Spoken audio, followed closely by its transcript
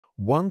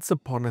Once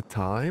upon a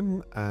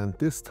time, and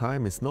this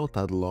time is not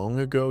that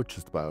long ago,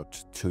 just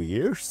about 2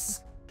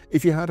 years,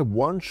 if you had a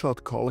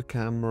one-shot color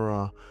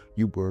camera,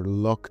 you were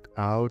locked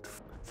out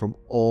from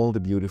all the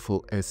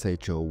beautiful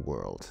SHO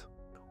world.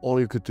 All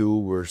you could do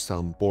were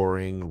some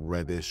boring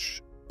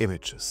reddish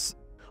images.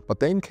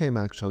 But then came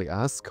actually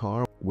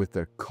Askar with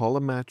their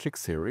ColorMagic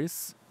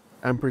series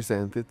and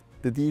presented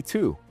the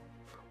D2,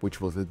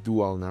 which was a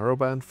dual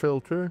narrowband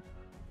filter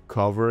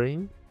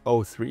covering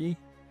O3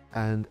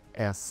 and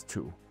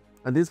S2.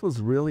 And this was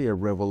really a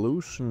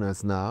revolution,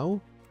 as now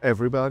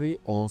everybody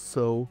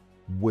also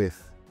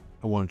with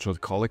a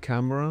one-shot color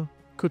camera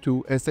could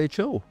do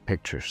SHO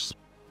pictures.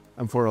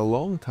 And for a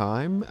long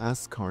time,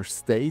 Askar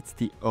stayed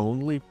the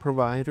only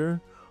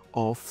provider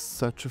of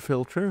such a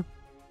filter.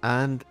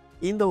 And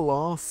in the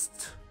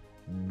last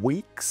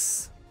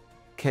weeks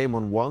came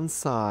on one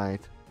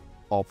side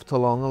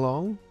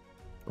Bortle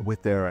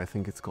with their, I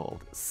think it's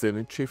called,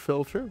 Synergy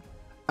filter.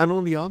 And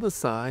on the other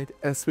side,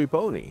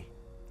 SVBony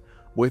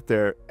with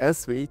their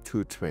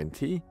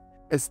SV220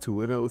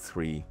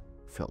 SII&OIII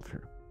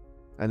filter.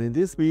 And in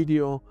this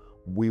video,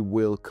 we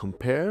will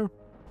compare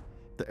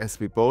the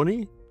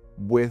SVBony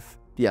with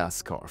the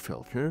Askar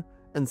filter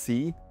and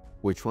see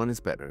which one is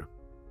better.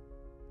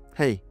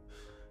 Hey,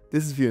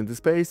 this is View into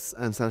Space.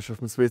 I'm Sascha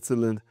from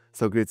Switzerland.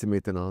 So grüezi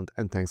miteinander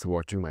and thanks for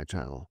watching my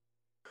channel.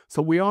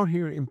 So we are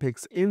here in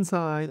Pix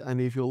Inside, and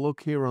if you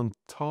look here on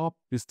top,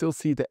 you still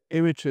see the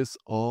images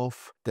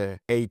of the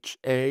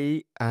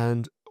HA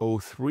and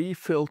O3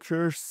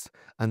 filters,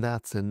 and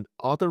that's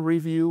another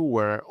review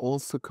where I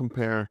also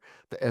compare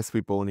the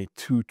SVBony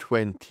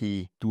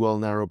 220 dual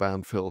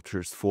narrowband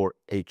filters for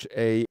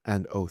HA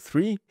and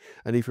O3.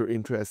 And if you're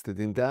interested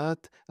in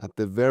that, at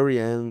the very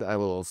end I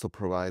will also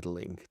provide a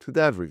link to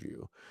that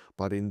review.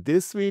 But in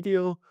this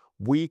video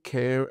we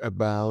care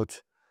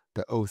about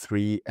the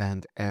O3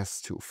 and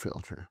S2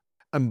 filter.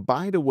 And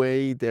by the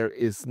way, there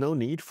is no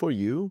need for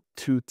you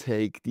to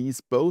take these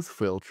both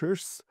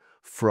filters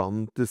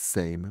from the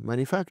same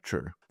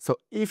manufacturer. So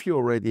if you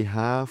already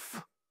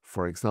have,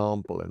 for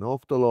example, an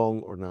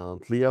Bortle or an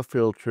nebula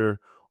filter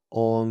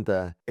on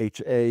the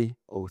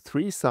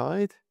HA03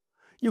 side,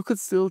 you could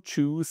still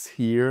choose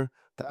here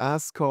the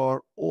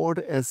Askar or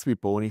the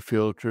SVBony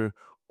filter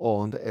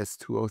on the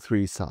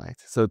S203 side.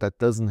 So that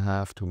doesn't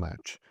have to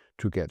match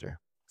together.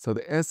 So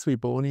the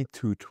SVBony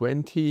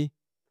 220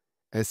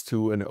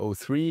 S2 and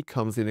O3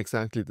 comes in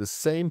exactly the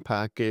same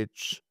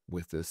package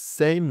with the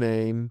same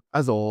name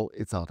as all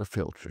its other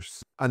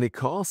filters. And it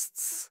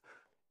costs,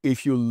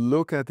 if you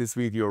look at this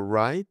video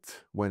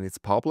right when it's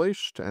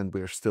published, and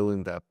we're still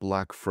in that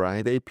Black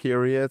Friday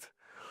period,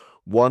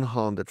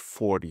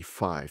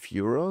 145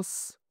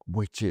 euros,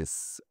 which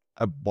is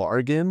a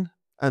bargain.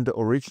 And the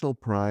original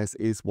price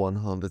is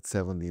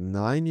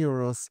 179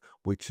 euros,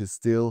 which is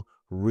still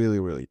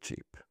really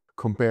cheap.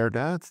 Compare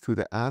that to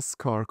the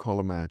Askar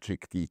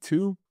ColorMagic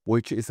D2,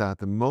 which is at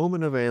the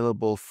moment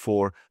available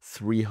for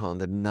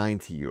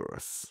 390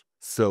 euros.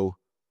 So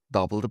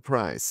double the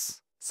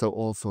price. So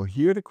also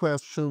here the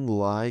question,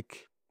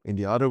 like in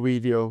the other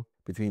video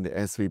between the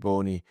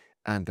SVBony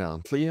and the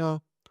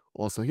nebula,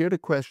 also here the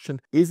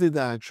question, is it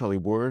actually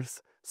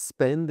worth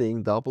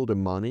spending double the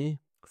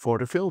money for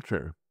the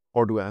filter?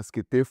 Or to ask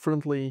it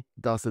differently,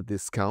 does a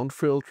discount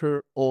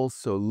filter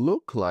also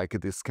look like a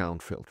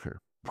discount filter?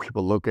 We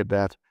will look at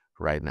that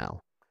right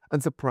now.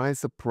 And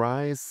surprise,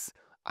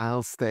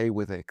 I'll stay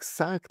with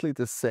exactly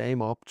the same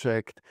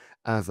object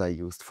as I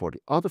used for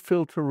the other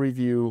filter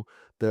review,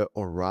 the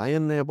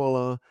Orion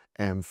Nebula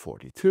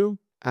M42.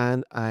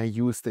 And I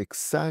used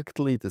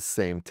exactly the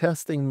same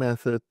testing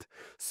method,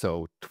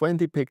 so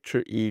 20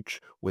 pictures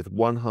each with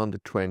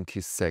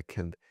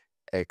 120-second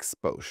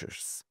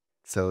exposures.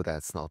 So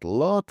that's not a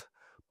lot,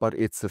 but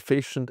it's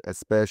sufficient,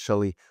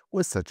 especially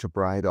with such a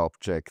bright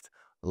object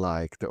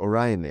like the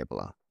Orion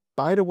Nebula.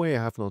 By the way,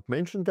 I have not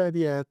mentioned that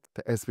yet.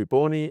 The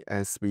SVBony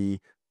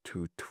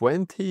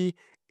SV220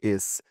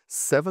 is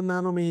 7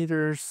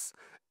 nanometers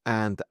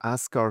and the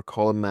Askar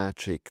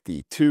ColorMagic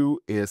D2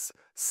 is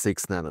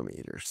 6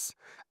 nanometers.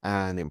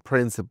 And in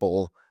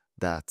principle,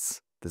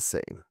 that's the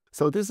same.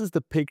 So this is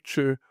the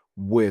picture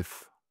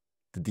with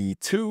the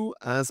D2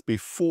 as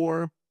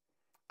before,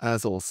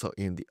 as also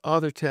in the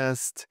other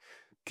test.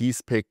 These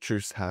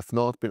pictures have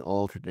not been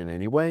altered in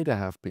any way. They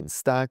have been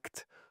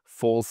stacked.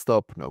 Full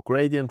stop, no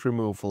gradient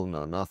removal,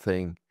 no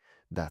nothing.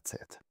 That's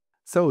it.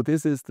 So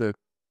this is the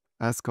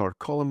Askar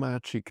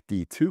ColorMagic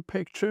D2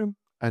 picture.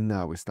 And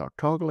now we start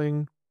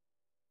toggling.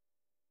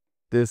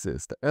 This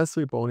is the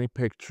SVBony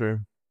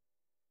picture.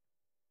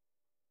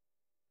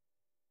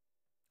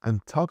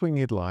 And toggling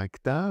it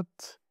like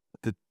that,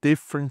 the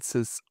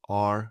differences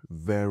are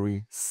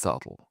very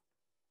subtle.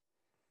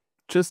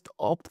 Just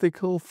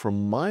optical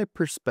from my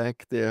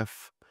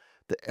perspective,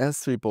 the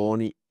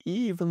SVBony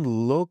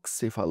even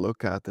looks, if I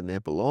look at the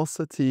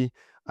nebulosity,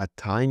 a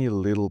tiny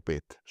little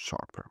bit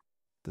sharper.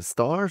 The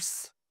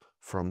stars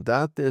from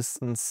that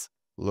distance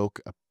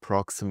look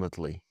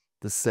approximately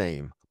the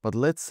same. But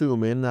let's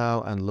zoom in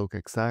now and look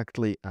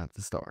exactly at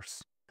the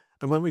stars.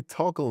 And when we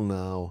toggle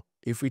now,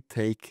 if we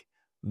take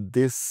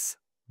this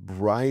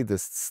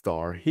brightest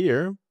star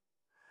here,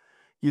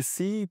 you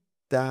see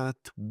that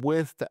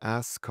with the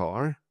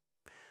Askar,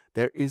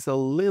 there is a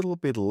little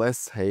bit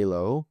less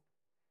halo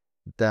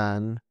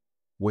than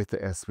with the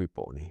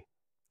SVBony.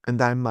 And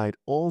that might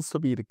also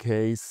be the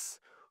case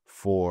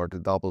for the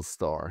double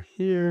star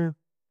here,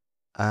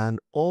 and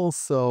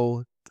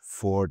also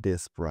for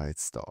this bright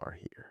star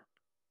here.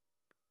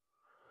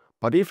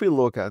 But if we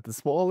look at the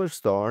smaller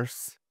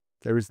stars,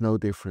 there is no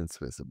difference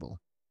visible.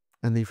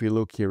 And if you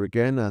look here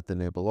again at the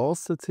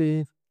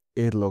nebulosity,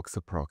 it looks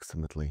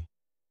approximately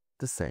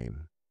the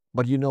same.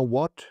 But you know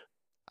what?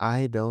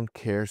 I don't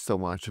care so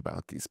much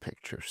about these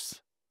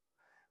pictures,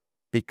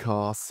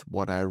 because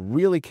what I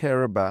really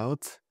care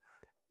about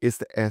is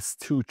the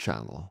S2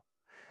 channel.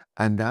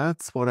 And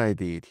that's what I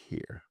did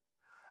here.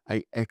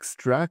 I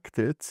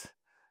extracted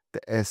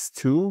the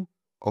S2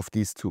 of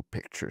these two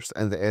pictures,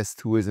 and the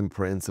S2 is in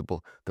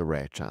principle the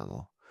red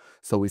channel.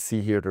 So we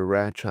see here the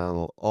red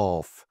channel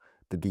of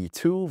the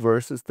D2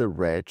 versus the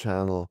red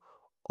channel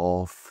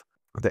of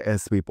the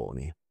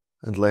SVBony.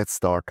 And let's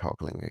start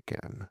toggling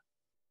again.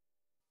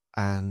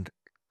 And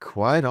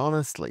quite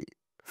honestly,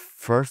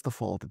 first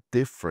of all, the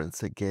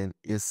difference again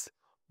is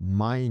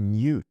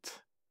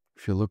minute.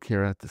 If you look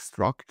here at the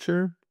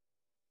structure,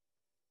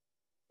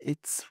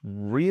 it's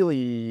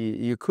really,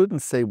 you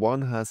couldn't say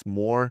one has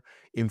more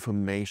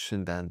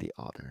information than the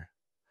other.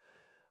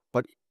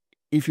 But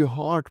if you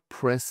hard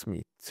press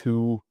me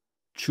to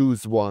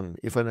choose one,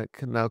 if I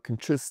now can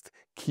just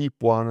keep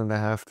one and I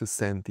have to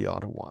send the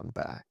other one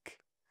back,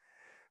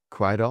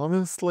 quite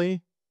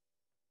honestly,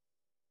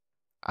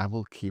 I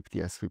will keep the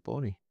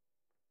SVBony.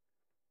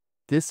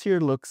 This here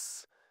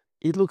looks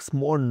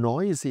more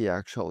noisy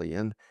actually,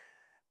 and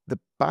the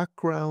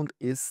background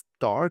is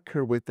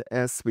darker with the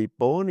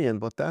SVBony,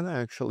 and what that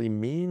actually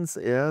means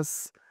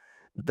is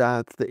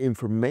that the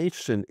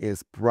information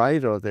is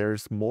brighter,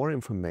 there's more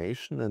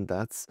information, and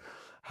that's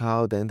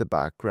how then the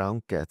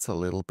background gets a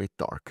little bit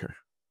darker.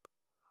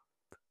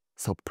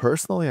 So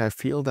personally, I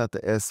feel that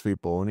the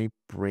SVBony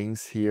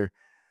brings here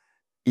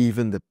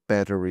even the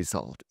better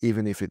result,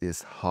 even if it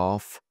is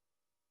half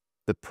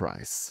the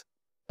price.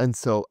 And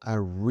so I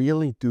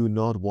really do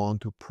not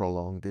want to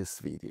prolong this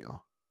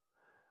video.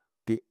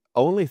 The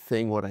only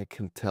thing what I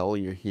can tell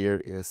you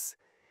here is,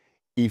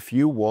 if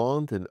you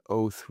want an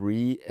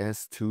 03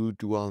 S2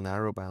 dual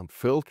narrowband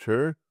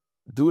filter,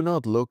 do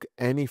not look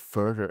any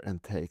further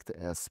and take the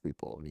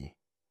SVBony.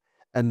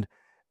 And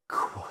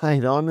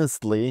quite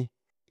honestly,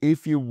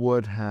 if you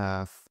would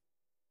have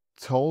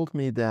told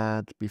me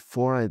that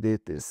before I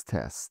did this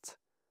test,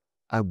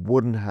 I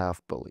wouldn't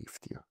have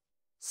believed you.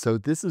 So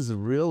this is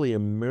really a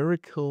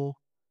miracle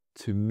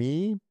to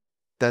me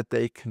that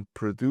they can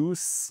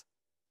produce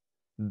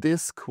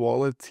this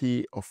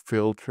quality of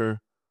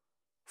filter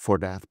for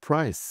that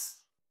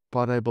price.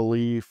 But I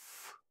believe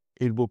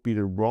it would be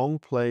the wrong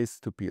place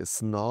to be a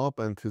snob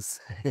and to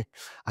say,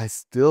 I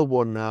still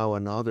want now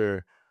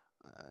another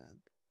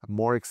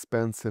more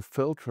expensive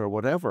filter or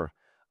whatever.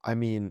 I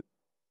mean,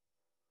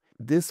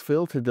 this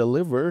filter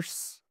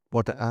delivers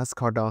what the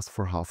Askar does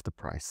for half the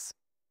price.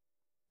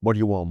 What do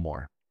you want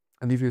more?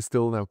 And if you're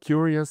still now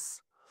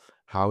curious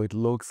how it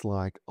looks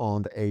like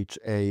on the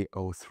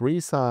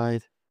HA03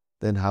 side,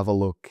 then have a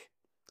look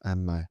at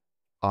my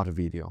other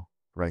video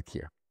right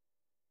here.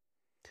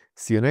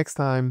 See you next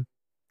time,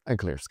 and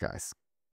clear skies.